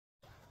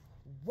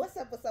What's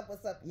up,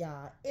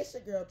 y'all? It's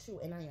your girl,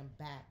 True, and I am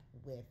back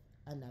with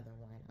another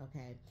one,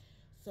 okay?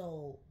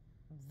 So,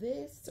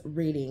 this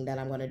reading that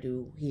I'm going to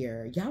do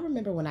here, y'all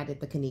remember when I did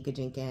the Kanika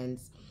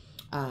Jenkins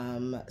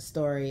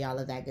story, all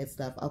of that good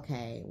stuff?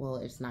 Okay, well,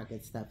 it's not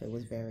good stuff. It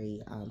was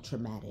very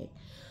traumatic.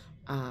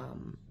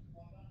 I'm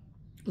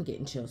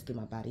getting chills through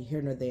my body,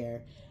 here nor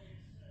there.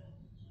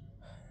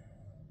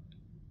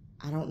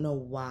 I don't know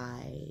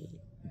why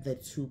the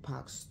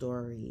Tupac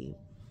story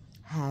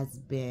has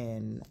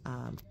been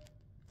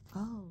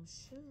oh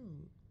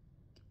shoot.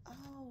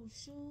 Oh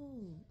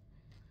shoot.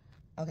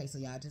 Okay, so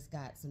y'all just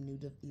got some new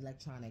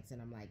electronics, and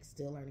I'm like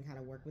still learning how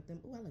to work with them.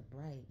 Ooh, I look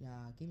bright,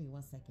 y'all. Give me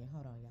 1 second.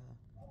 Hold on, y'all.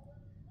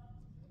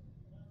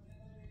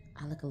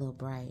 I look a little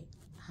bright.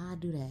 How I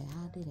do that?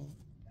 How I do that?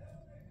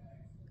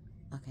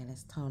 Okay,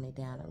 let's tone it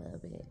down a little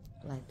bit,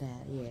 like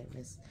that. Yeah,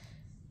 let's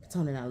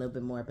tone it down a little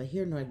bit more. But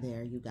here nor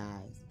there, you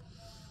guys.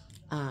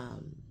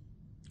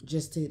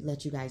 Just to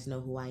let you guys know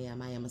who I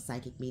am a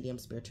psychic medium,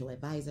 spiritual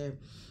advisor.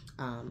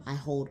 I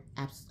hold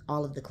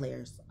all of the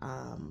clairs.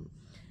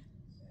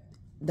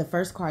 The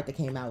first card that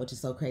came out, which is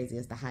so crazy,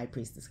 is the High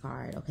Priestess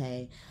card,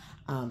 okay?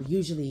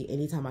 Usually,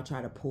 anytime I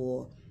try to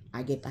pull,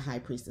 I get the High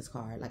Priestess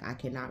card. Like, I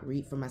cannot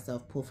read for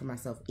myself, pull for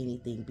myself,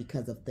 anything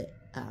because of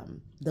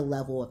the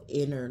level of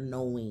inner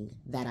knowing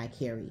that I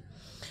carry.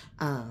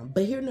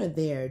 But here nor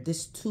there,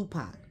 this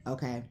Tupac,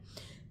 okay?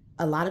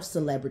 A lot of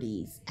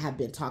celebrities have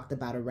been talked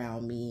about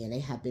around me, and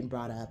they have been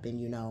brought up,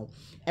 and, you know,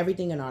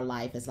 everything in our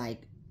life is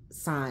like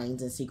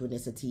signs and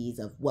synchronicities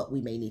of what we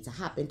may need to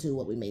happen to,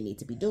 what we may need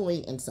to be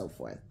doing, and so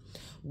forth.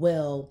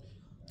 Well,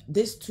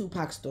 this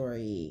Tupac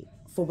story,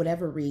 for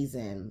whatever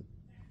reason,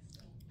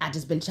 I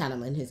just been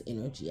channeling his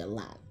energy a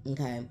lot,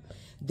 okay?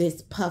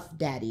 This Puff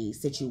Daddy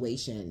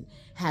situation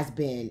has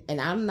been, and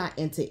I'm not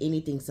into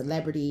anything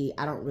celebrity.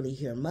 I don't really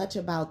hear much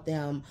about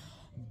them.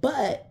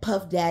 But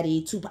Puff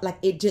Daddy, Tupac, like,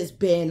 it just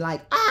been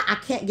like, I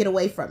can't get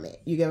away from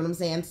it. You get what I'm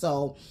saying?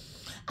 So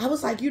I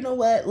was like, you know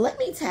what? Let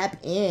me tap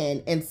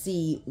in and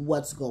see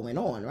what's going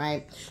on,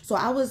 right? So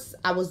I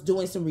was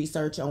doing some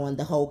research on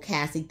the whole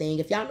Cassie thing.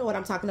 If y'all know what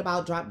I'm talking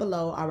about, drop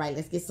below. All right,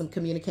 let's get some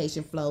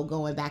communication flow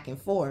going back and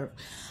forth.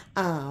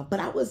 But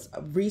I was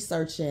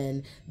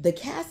researching the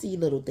Cassie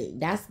little thing.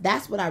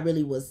 That's what I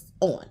really was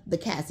on, the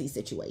Cassie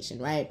situation,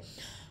 right?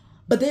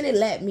 But then it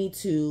led me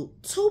to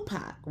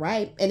Tupac,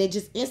 right? And it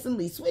just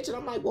instantly switched. And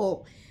I'm like,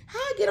 well, how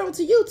I get on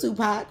to you,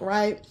 Tupac,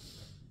 right?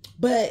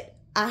 But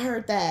I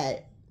heard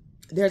that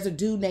there's a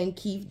dude named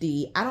Keith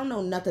D. I don't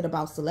know nothing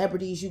about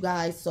celebrities, you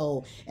guys.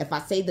 So if I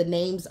say the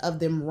names of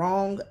them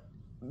wrong,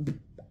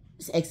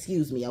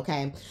 excuse me,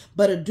 okay?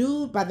 But a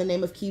dude by the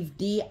name of Keith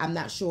D, I'm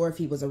not sure if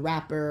he was a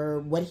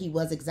rapper, what he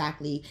was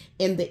exactly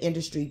in the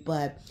industry,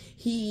 but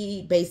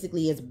he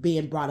basically is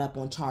being brought up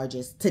on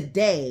charges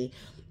today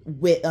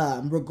with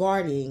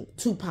regarding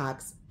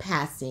Tupac's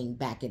passing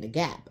back in the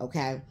Gap,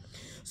 okay?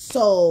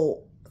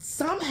 So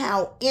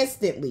somehow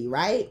instantly,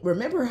 right?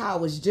 Remember how I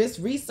was just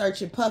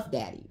researching Puff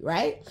Daddy,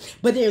 right?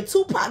 But then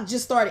Tupac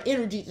just started,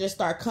 energy just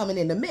started coming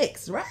in the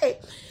mix,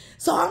 right?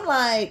 So I'm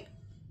like,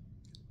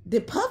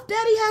 did Puff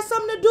Daddy have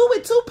something to do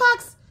with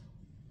Tupac's?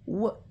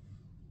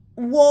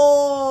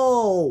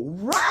 Whoa,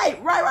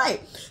 right.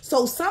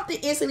 So something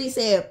instantly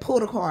said, pull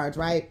the cards,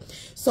 right?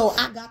 So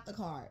I got the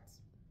cards,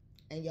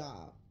 and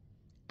y'all,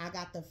 I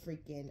got the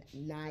freaking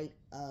Knight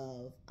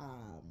of,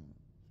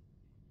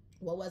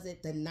 what was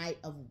it? The Knight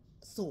of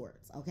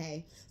Swords,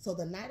 okay? So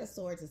the Knight of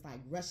Swords is like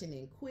rushing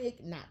in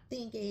quick, not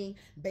thinking,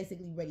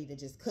 basically ready to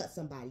just cut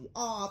somebody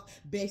off,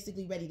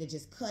 basically ready to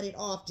just cut it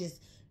off,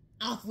 just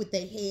off with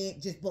their head,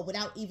 just, but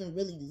without even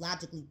really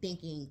logically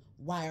thinking,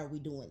 why are we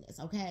doing this,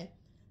 okay?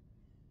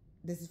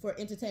 This is for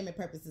entertainment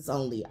purposes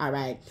only, all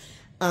right?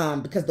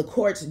 Because the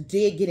courts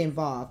did get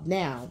involved.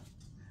 Now,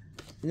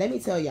 let me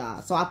tell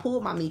y'all. So I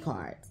pulled my me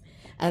cards.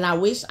 And I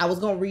wish I was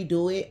going to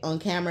redo it on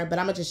camera, but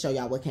I'm going to just show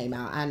y'all what came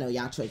out. I know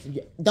y'all tricks.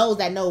 Those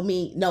that know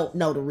me know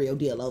the real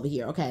deal over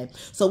here, okay?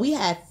 So we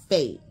had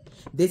fate.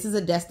 This is a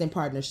destined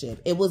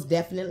partnership. It was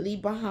definitely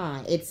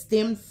behind. It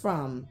stemmed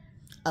from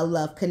a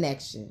love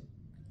connection.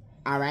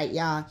 All right,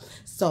 y'all?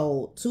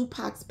 So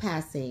Tupac's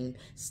passing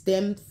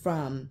stemmed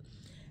from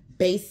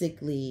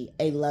basically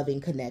a loving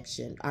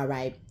connection, all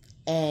right?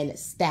 And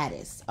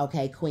status,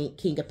 okay?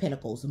 King of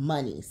Pentacles,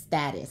 money,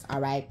 status, all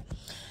right?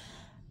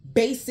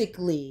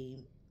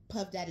 Basically,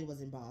 Puff Daddy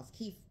was involved.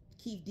 Keith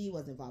D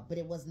was involved, but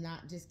it was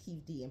not just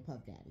Keith D and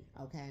Puff Daddy,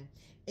 okay?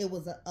 It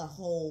was a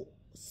whole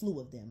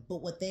slew of them.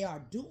 But what they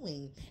are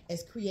doing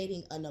is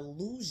creating an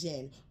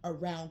illusion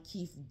around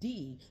Keith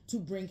D to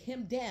bring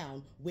him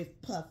down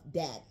with Puff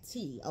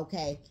Daddy,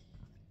 okay?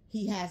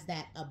 He has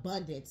that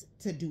abundance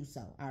to do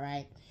so, all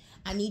right?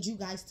 I need you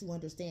guys to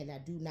understand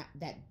that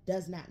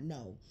does not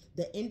know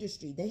the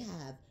industry. They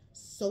have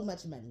so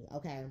much money,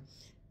 okay?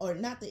 Or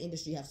not the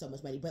industry have so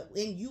much money, but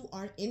when you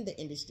are in the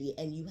industry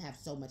and you have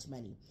so much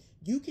money,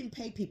 you can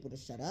pay people to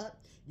shut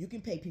up. You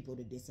can pay people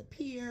to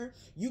disappear.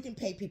 You can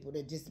pay people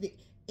to just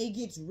it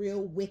gets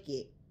real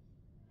wicked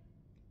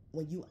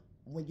when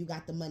you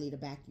got the money to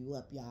back you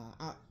up, y'all.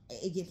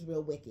 It gets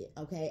real wicked,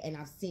 okay? And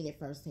I've seen it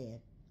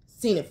firsthand.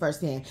 seen it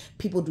firsthand.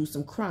 People do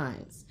some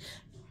crimes,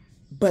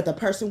 but the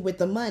person with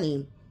the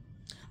money,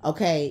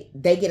 okay,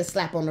 they get a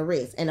slap on the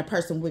wrist, and the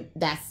person with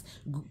that's,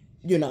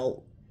 you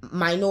know,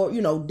 minor,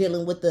 you know,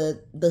 dealing with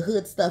the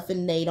hood stuff,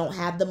 and they don't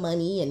have the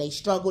money and they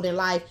struggled in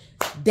life,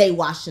 they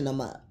washing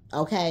them up.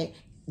 Okay,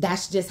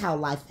 that's just how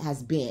life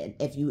has been,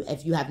 if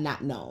you have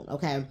not known.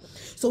 Okay,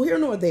 so here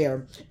nor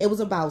there, it was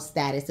about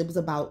status. It was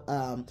about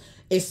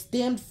it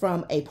stemmed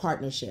from a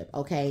partnership,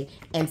 okay,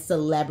 and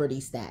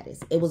celebrity status.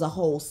 It was a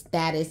whole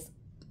status.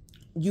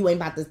 You ain't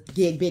about to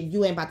get big,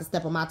 you ain't about to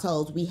step on my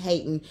toes, we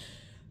hating,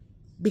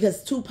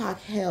 because Tupac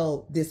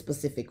held this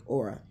specific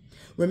aura.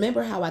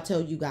 Remember how I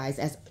tell you guys,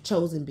 as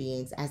chosen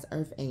beings, as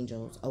earth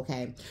angels,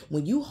 okay,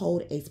 when you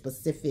hold a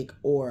specific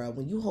aura,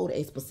 when you hold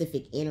a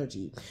specific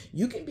energy,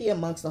 you can be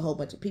amongst a whole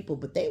bunch of people,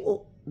 but they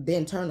will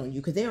then turn on you,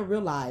 because they'll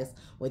realize,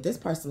 wait, this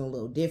person a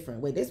little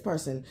different. Wait, this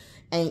person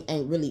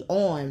ain't really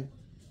on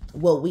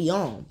what we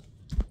on.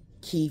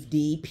 Keith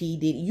D, P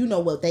Diddy, you know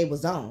what they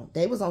was on.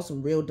 They was on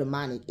some real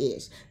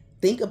demonic-ish.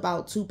 Think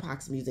about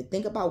Tupac's music.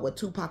 Think about what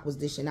Tupac was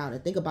dishing out,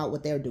 and think about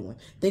what they're doing.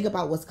 Think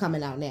about what's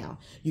coming out now.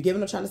 You get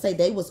what I'm trying to say?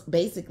 They was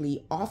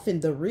basically offering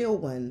the real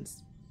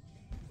ones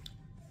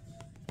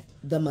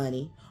the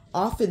money,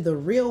 offering the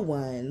real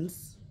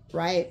ones,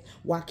 right,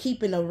 while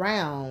keeping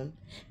around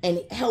and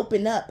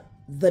helping up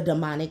the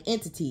demonic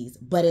entities.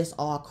 But it's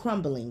all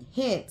crumbling.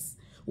 Hence,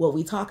 what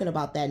we talking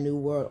about, that new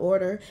world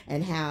order,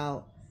 and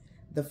how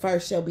the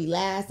first shall be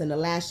last and the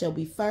last shall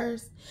be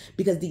first,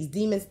 because these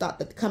demons thought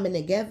that coming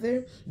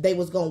together, they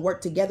was going to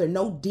work together.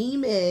 No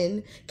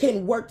demon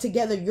can work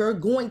together. You're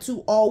going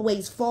to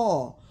always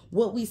fall.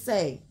 What we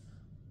say,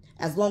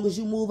 as long as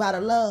you move out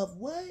of love,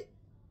 what?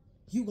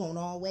 You going to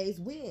always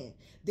win.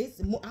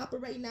 This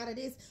operating out of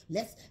this,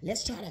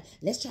 let's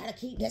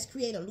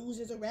create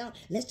illusions around.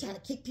 Let's try to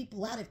kick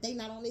people out if they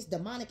not on this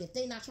demonic, if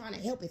they not trying to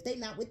help, if they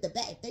not with the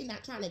back, if they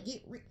not trying to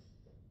get rid.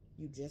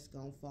 You just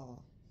going to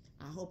fall.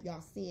 I hope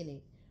y'all seeing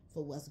it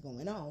for what's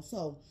going on.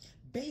 So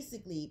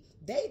basically,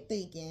 they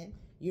thinking,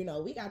 you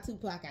know, we got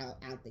Tupac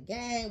out the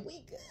game.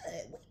 We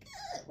good,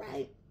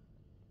 right?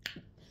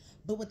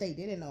 But what they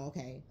didn't know,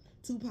 okay,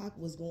 Tupac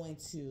was going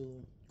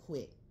to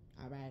quit.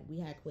 All right, we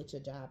had quit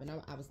your job, and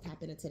I was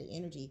tapping into the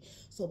energy.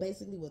 So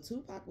basically, what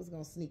Tupac was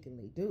gonna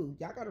sneakily do,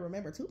 y'all gotta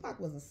remember, Tupac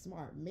was a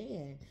smart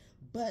man,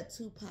 but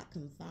Tupac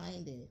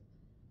confided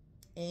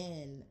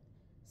in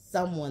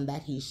someone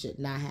that he should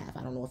not have.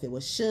 I don't know if it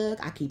was Suge.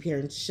 I keep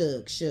hearing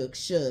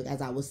Suge.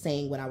 As I was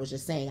saying what I was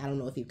just saying, I don't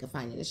know if he could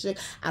find it in Suge.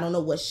 I don't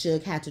know what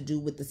Suge had to do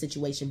with the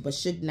situation, but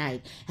Suge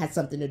Knight had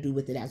something to do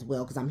with it as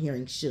well, because I'm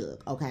hearing Suge.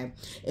 Okay,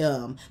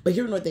 but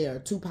here nor there,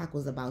 Tupac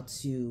was about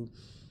to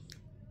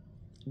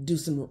do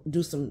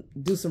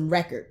some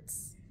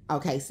records.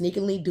 Okay,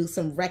 sneakily do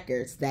some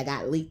records that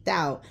got leaked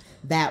out.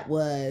 That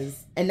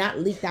was, and not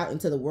leaked out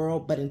into the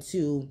world, but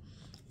into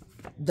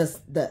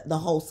the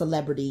whole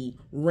celebrity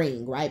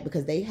ring, right?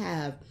 Because they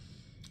have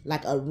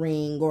like a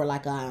ring, or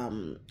like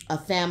a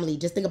family.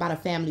 Just think about a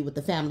family with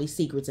the family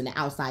secrets, and the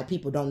outside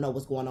people don't know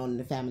what's going on in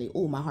the family.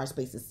 Oh, my heart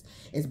space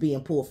is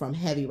being pulled from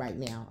heavy right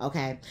now.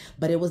 Okay,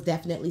 but it was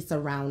definitely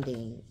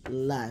surrounding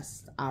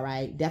lust. All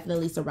right,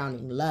 definitely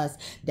surrounding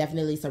lust,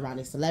 definitely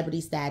surrounding celebrity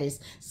status.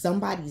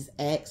 Somebody's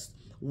ex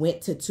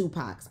went to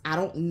Tupac's. I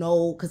don't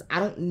know, because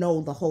I don't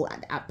know the whole,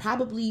 I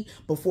probably,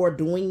 before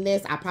doing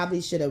this, I probably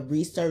should have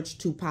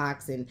researched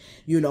Tupac's and,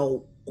 you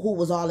know, who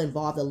was all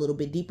involved a little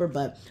bit deeper,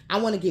 but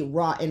I want to get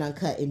raw and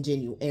uncut and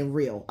genuine and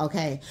real.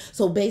 Okay,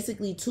 so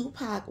basically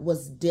Tupac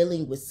was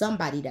dealing with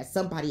somebody that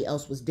somebody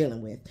else was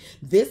dealing with.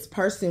 This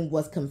person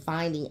was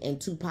confiding in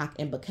Tupac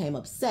and became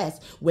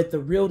obsessed with the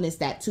realness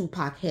that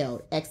Tupac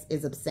held. Ex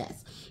is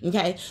obsessed.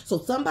 Okay, so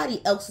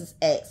somebody else's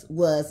ex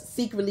was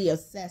secretly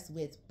obsessed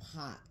with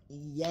Pac.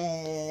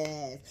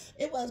 Yes,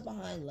 it was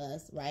behind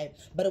lust, right?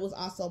 But it was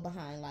also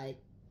behind, like,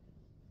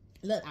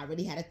 look, I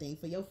really had a thing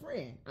for your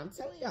friend. I'm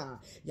telling y'all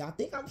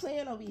think I'm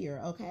playing over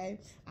here, okay?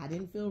 I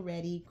didn't feel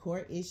ready.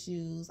 Court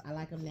issues. I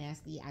like them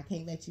nasty. I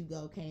can't let you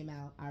go came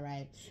out, all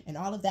right? And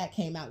all of that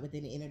came out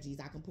within the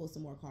energies. I can pull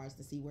some more cards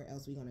to see where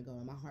else we're going to go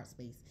in my heart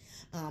space.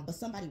 But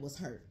somebody was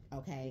hurt,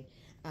 okay?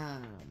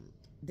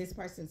 This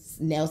person's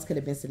nails could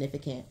have been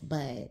significant,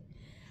 but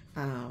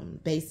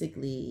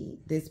basically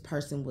this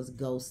person was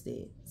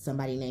ghosted.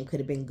 Somebody name could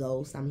have been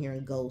Ghost. I'm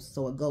hearing Ghost.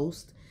 So a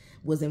ghost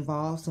was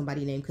involved.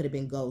 Somebody name could have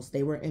been Ghost.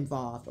 They were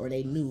involved, or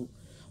they knew,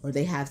 or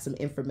they have some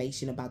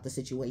information about the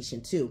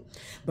situation too.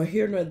 But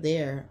here nor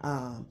there,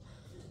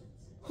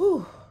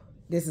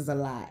 this is a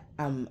lot.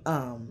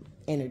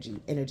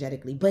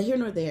 Energetically. But here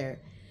nor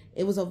there,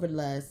 it was over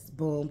lust.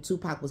 Boom.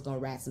 Tupac was gonna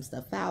rat some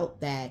stuff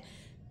out that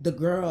the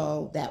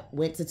girl that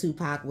went to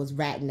Tupac was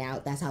ratting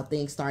out. That's how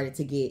things started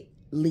to get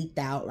leaked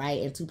out,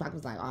 right? And Tupac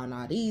was like, oh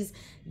no, it's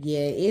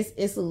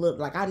a little,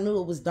 like, I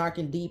knew it was dark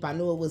and deep, I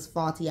knew it was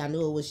faulty, I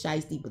knew it was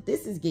shiesty, but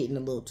this is getting a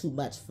little too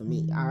much for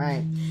me. All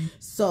right,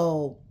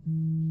 so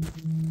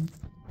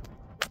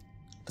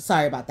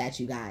sorry about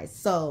that, you guys.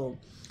 So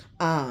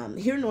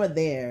here nor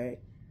there,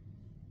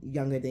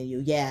 younger than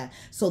you, yeah.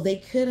 So they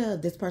could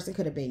have, this person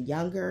could have been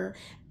younger,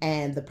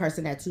 and the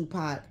person that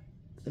Tupac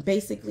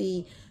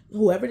basically,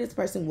 whoever this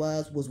person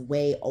was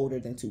way older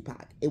than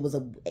Tupac. It was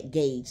an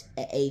age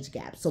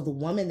gap. So the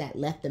woman that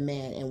left the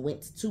man and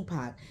went to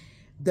Tupac,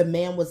 the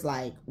man was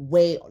like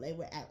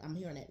I'm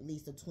hearing at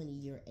least a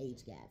 20-year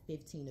age gap,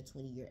 15 to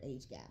 20-year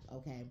age gap,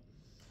 okay?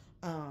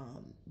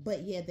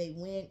 But yeah, they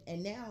went,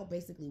 and now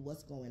basically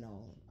what's going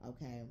on,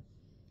 okay,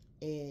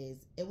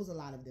 is it was a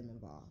lot of them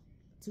involved.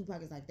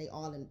 Tupac is like, they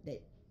all in,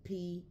 that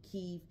P,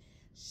 Keith,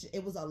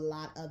 it was a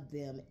lot of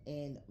them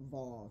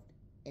involved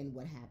in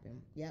what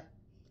happened. Yep.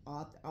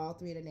 All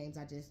three of the names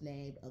I just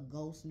named, a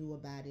ghost knew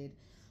about it,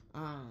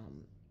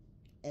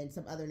 and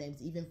some other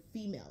names, even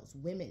females,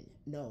 women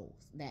knows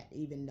that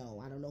even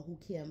know. I don't know who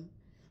Kim,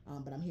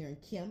 but I'm hearing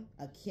Kim.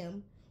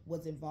 Kim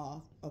was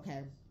involved.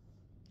 Okay,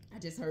 I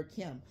just heard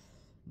Kim,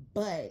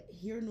 but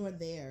here nor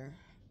there,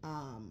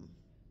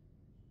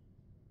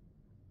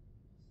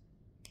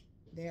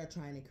 they are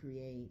trying to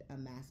create a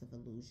massive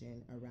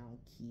illusion around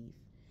Keith.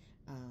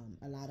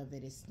 A lot of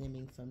it is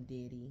stemming from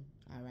Diddy.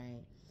 All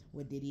right,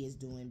 what Diddy is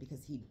doing,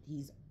 because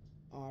he's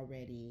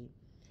already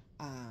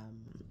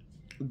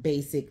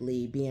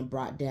basically being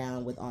brought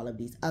down with all of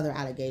these other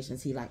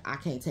allegations. He like, I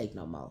can't take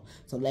no more,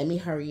 so let me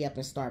hurry up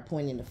and start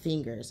pointing the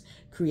fingers,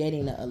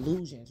 creating the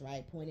illusions,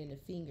 right? Pointing the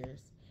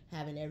fingers,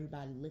 having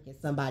everybody look at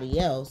somebody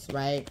else,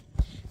 right?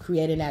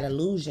 Creating that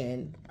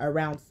illusion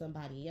around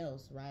somebody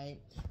else, right?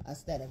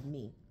 Instead of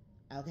me.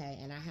 Okay,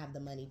 and I have the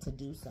money to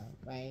do so,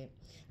 right?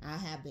 I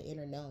have the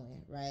inner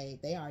knowing, right?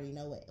 They already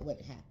know what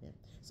happened.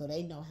 So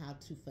they know how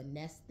to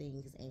finesse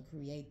things and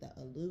create the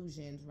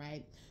illusions,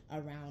 right,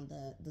 around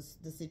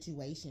the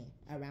situation,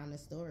 around the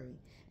story.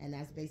 And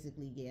that's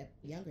basically,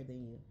 younger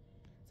than you.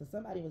 So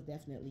somebody was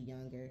definitely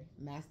younger.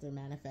 Master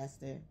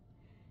manifester.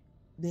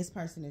 This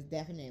person is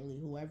definitely,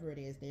 whoever it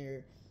is,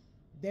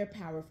 they're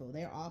powerful.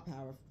 They're all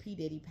powerful. P.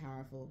 Diddy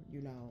powerful,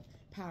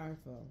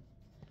 powerful.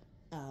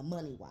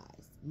 Money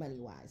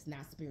wise,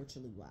 not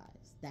spiritually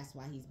wise. That's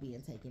why he's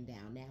being taken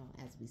down now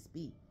as we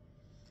speak.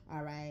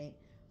 All right,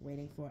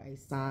 waiting for a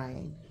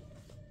sign.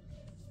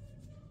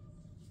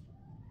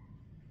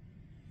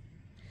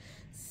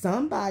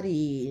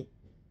 Somebody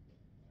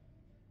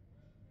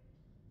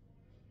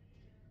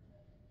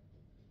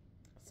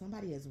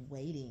is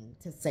waiting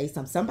to say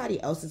something. Somebody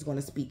else is going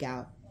to speak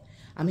out.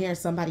 I'm hearing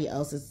somebody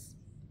else is.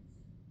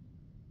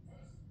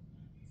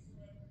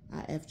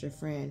 I effed your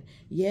friend.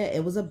 Yeah,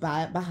 it was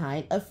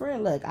behind a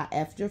friend. Look, I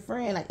effed your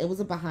friend. Like, it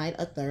was behind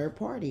a third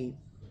party.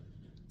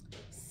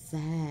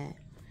 Sad.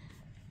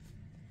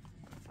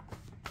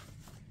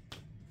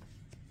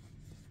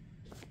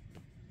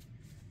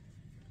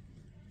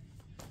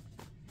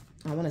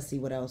 I want to see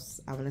what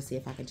else. I want to see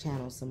if I can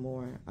channel some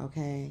more.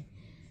 Okay.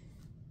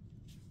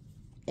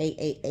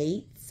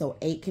 888. So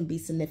 8 can be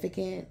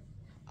significant.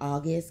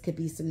 August could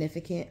be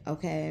significant.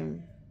 Okay.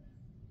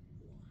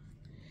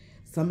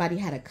 Somebody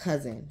had a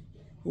cousin.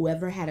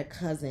 Whoever had a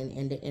cousin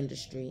in the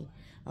industry,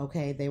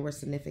 okay, they were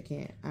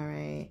significant. All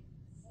right.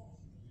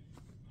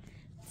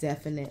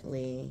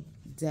 Definitely.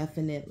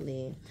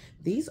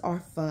 These are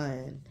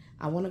fun.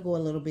 I want to go a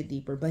little bit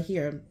deeper, but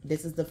here,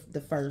 this is the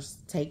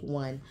first take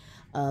one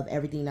of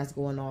everything that's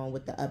going on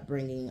with the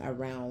upbringing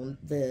around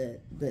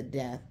the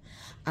death.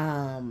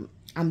 I'm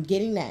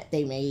getting that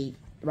they made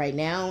right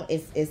now.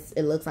 It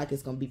looks like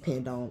it's gonna be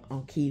pinned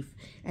on Keith,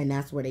 and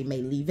that's where they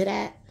may leave it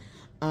at.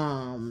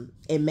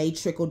 It may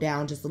trickle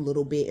down just a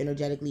little bit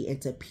energetically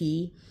into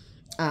P.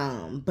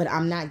 But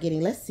I'm not getting,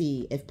 let's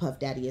see if Puff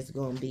Daddy is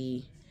going to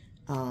be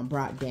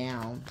brought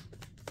down.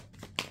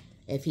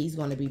 If he's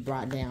going to be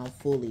brought down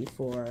fully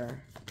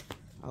for,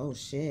 oh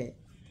shit.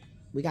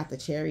 We got the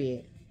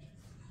Chariot.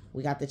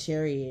 We got the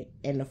Chariot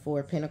and the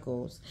Four of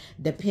Pentacles.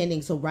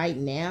 Depending, so right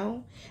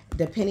now,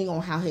 depending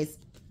on how his,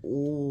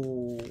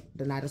 ooh,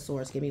 the Knight of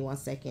Swords. Give me 1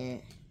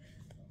 second.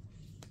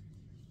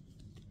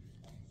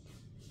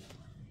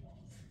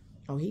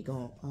 Oh, he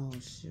gone. Oh,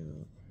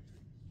 shoot.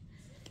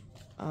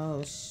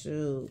 Oh,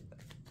 shoot.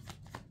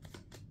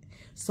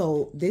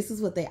 So, this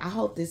is what I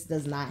hope this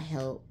does not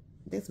help.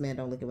 This man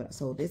don't look at what.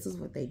 So, this is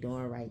what they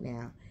doing right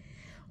now.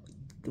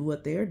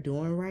 What they're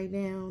doing right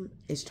now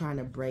is trying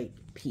to break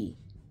P.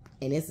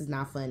 And this is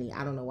not funny.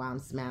 I don't know why I'm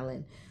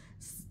smiling.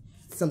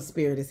 Some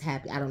spirit is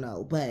happy. I don't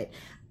know. But,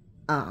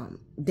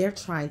 they're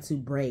trying to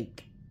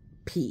break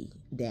P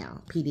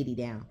down. P. Diddy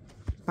down.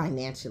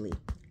 Financially.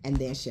 And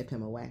then ship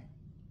him away.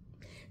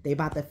 They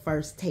about to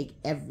first take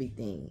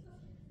everything.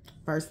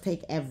 First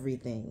take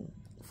everything.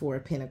 Four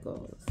of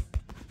Pentacles.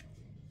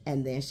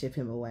 And then ship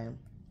him away.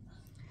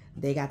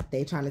 They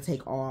trying to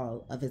take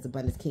all of his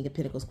abundance. King of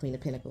Pentacles, Queen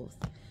of Pentacles.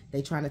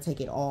 They trying to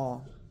take it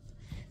all.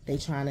 They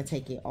trying to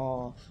take it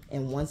all.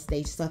 And once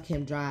they suck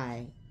him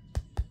dry,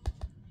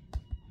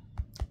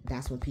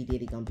 that's when P.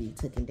 Diddy gonna be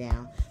taken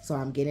down. So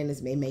I'm getting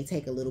this. It may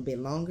take a little bit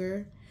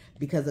longer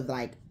because of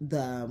like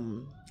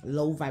the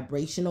low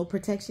vibrational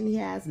protection he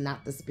has,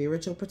 not the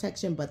spiritual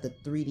protection, but the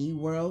 3D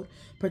world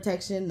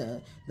protection,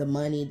 the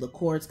money, the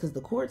courts, because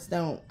the courts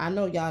don't, I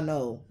know y'all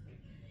know,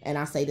 and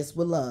I say this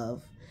with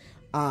love,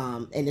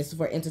 and this is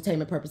for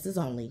entertainment purposes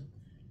only.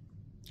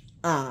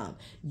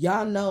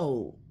 Y'all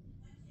know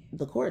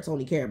the courts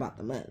only care about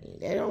the money.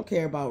 They don't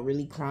care about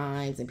really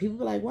crimes. And people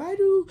be like, why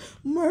do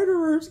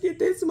murderers get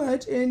this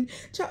much? And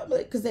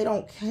because they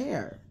don't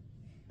care.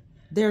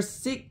 They're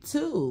sick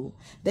too.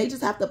 They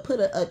just have to put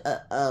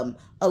a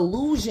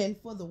illusion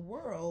for the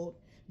world,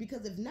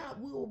 because if not,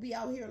 we will be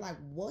out here like,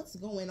 what's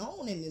going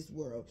on in this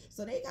world?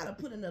 So they got to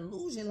put an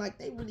illusion like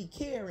they really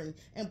care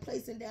and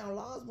placing down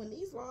laws when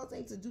these laws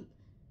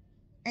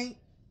ain't.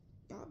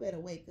 Y'all better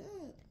wake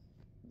up.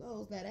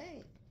 Those that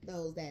ain't.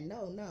 Those that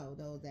know.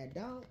 Those that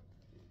don't.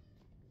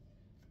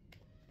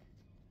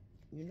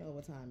 You know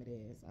what time it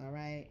is, all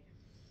right?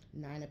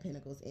 Nine of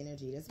Pentacles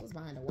energy. This was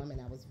behind a woman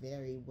that was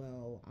very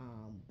well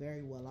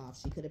off.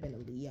 She could have been a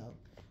Leo,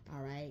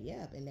 all right?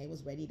 Yep, and they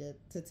was ready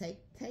to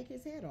take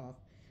his head off.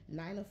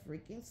 Nine of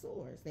freaking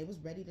Swords. They was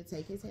ready to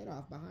take his head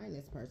off behind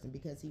this person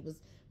because he was,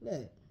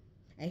 look,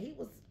 and he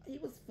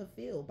was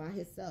fulfilled by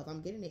himself.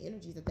 I'm getting the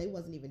energies that they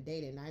wasn't even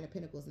dating. Nine of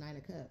Pentacles, Nine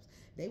of Cups.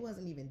 They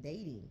wasn't even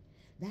dating.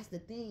 That's the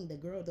thing.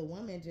 The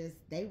woman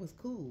they was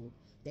cool.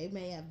 They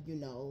may have,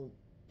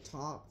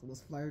 talked,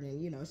 was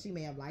flirting, she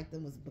may have liked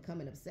them, was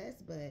becoming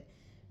obsessed, but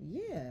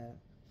yeah,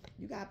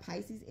 you got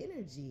Pisces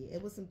energy.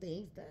 It was some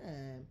things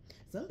done.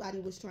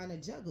 Somebody was trying to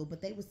juggle,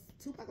 but they was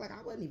Tupac, like,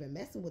 I wasn't even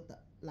messing with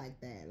like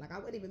that. Like, I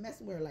wasn't even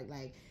messing with her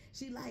like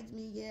she liked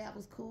me, yeah, I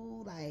was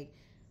cool, like,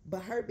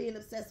 but her being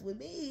obsessed with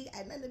me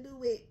had nothing to do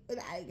with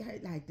her.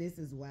 Like, this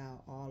is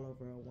wild all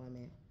over a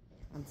woman.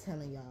 I'm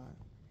telling y'all.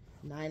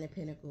 Nine of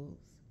Pentacles,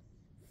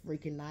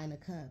 freaking Nine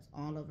of Cups,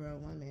 all over a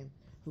woman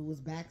who was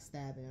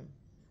backstabbing,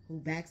 who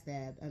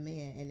backstabbed a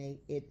man, and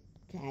it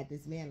had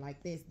this man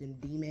like this. Then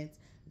demons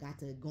got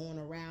to going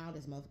around.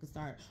 This motherfucker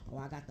start, oh,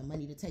 I got the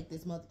money to take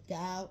this motherfucker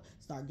out.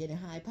 Start getting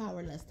high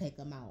power. Let's take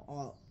him out.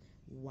 Oh,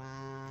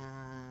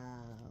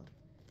 wow.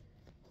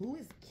 Who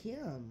is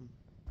Kim?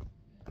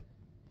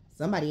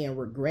 Somebody in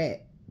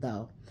regret,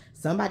 though.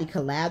 Somebody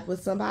collabed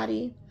with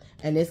somebody,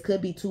 and this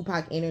could be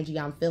Tupac energy.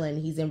 I'm feeling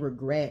he's in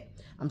regret.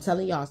 I'm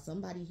telling y'all,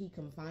 somebody he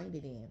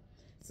confided in.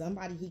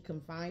 Somebody he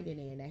confided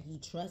in that he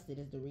trusted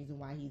is the reason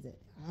why he's in.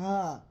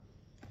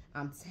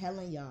 I'm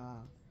telling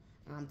y'all,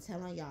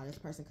 this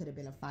person could have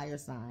been a fire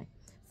sign.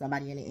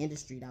 Somebody in the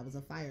industry that was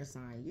a fire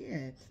sign.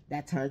 Yeah,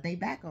 that turned they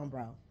back on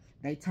bro.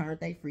 They turned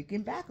they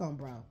freaking back on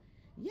bro.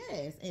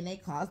 Yes, and they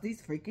caused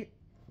these freaking,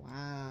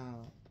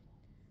 wow.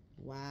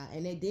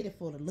 And they did it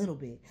for a little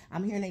bit.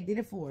 I'm hearing they did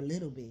it for a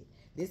little bit.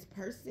 This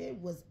person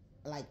was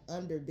like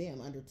under them,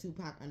 under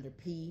Tupac, under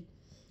P.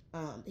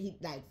 He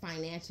like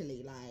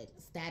financially, like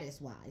status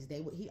wise,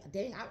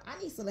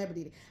 I need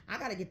celebrity. I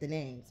gotta get the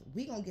names.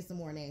 We gonna get some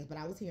more names, but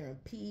I was hearing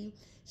P,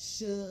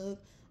 Suge,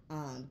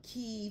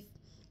 Keith,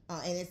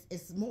 and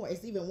it's more.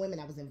 It's even women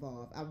that was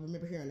involved. I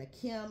remember hearing a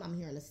Kim. I'm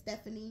hearing a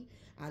Stephanie.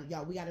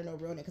 Y'all, we gotta know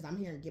real names because I'm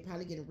hearing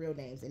probably getting real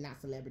names and not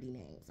celebrity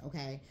names.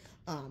 Okay,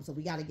 so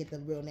we gotta get the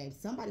real names.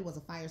 Somebody was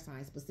a fire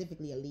sign,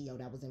 specifically a Leo,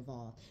 that was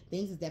involved.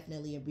 Things is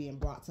definitely being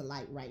brought to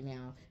light right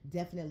now.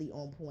 Definitely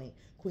on point.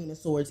 Queen of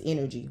Swords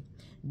energy.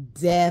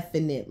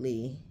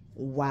 Definitely.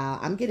 Wow,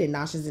 I'm getting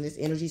nauseous in this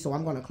energy, so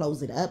I'm gonna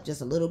close it up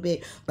just a little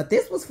bit. But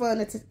this was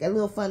fun, a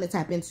little fun to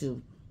tap into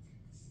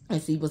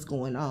and see what's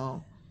going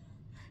on.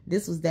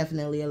 This was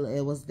definitely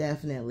it was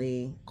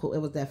definitely cool. It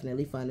was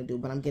definitely fun to do,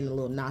 but I'm getting a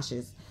little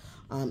nauseous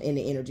in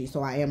the energy,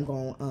 so I am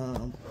going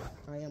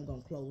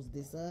to close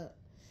this up.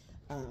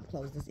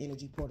 Close this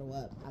energy portal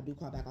up. I do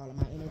call back all of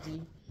my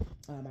energy.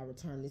 I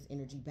return this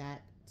energy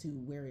back to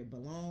where it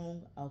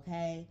belongs.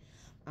 Okay.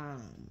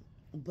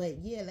 But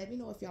yeah, let me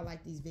know if y'all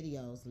like these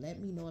videos. Let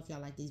me know if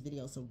y'all like these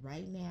videos. So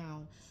right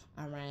now,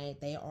 all right,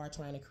 they are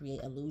trying to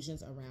create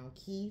illusions around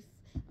Keith.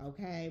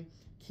 Okay.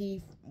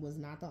 Keith was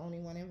not the only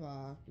one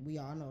involved. We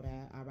all know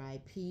that. All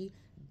right. P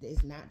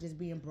is not just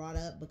being brought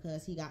up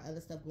because he got other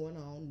stuff going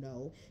on.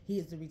 No, he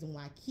is the reason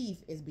why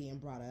Keith is being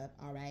brought up.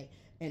 All right.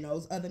 And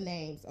those other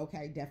names,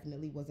 okay,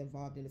 definitely was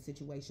involved in the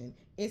situation.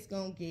 It's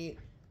going to get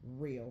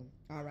real.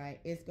 All right.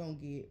 It's going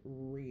to get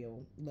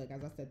real. Look,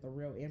 as I said, the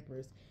real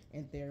empress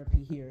in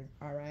therapy here.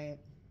 All right.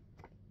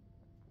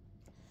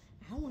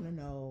 I want to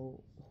know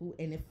who,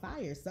 and if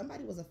fire,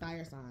 somebody was a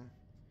fire sign.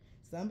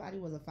 Somebody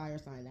was a fire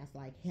sign that's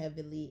like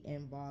heavily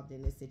involved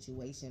in this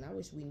situation. I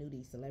wish we knew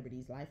these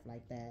celebrities' life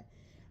like that.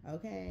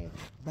 Okay,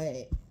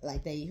 but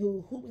like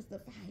who was the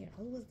fire?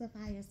 Who was the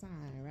fire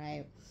sign,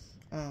 right?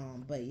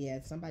 But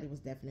yeah, somebody was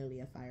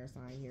definitely a fire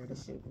sign here. The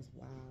shit was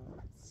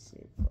wild.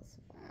 Shit was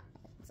wild.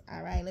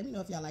 All right, let me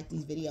know if y'all like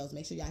these videos.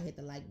 Make sure y'all hit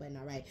the like button.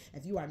 All right,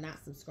 if you are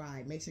not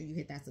subscribed, make sure you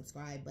hit that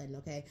subscribe button.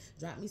 Okay,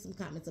 drop me some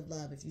comments of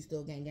love if you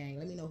still gang.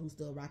 Let me know who's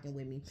still rocking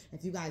with me.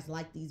 If you guys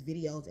like these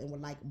videos and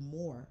would like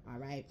more, all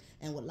right,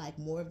 and would like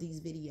more of these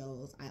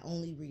videos, I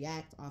only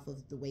react off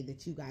of the way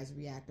that you guys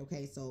react.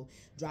 Okay, so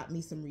drop me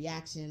some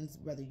reactions,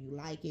 whether you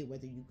like it,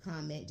 whether you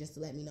comment, just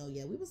to let me know.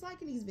 Yeah, we was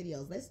liking these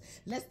videos.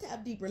 Let's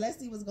tap deeper. Let's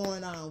see what's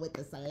going on with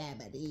the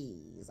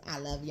celebrities. I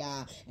love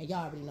y'all, and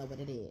y'all already know what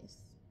it is.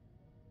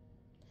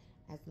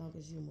 As long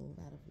as you move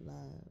out of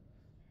love,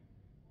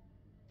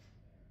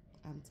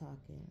 I'm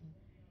talking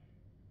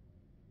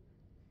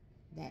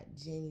that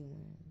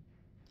genuine,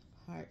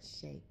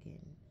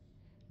 heart-shaking,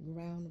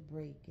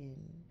 groundbreaking,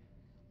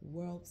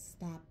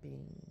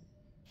 world-stopping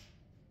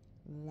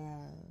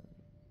love.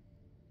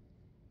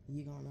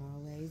 You're gonna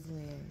always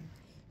win.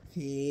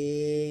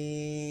 Peace.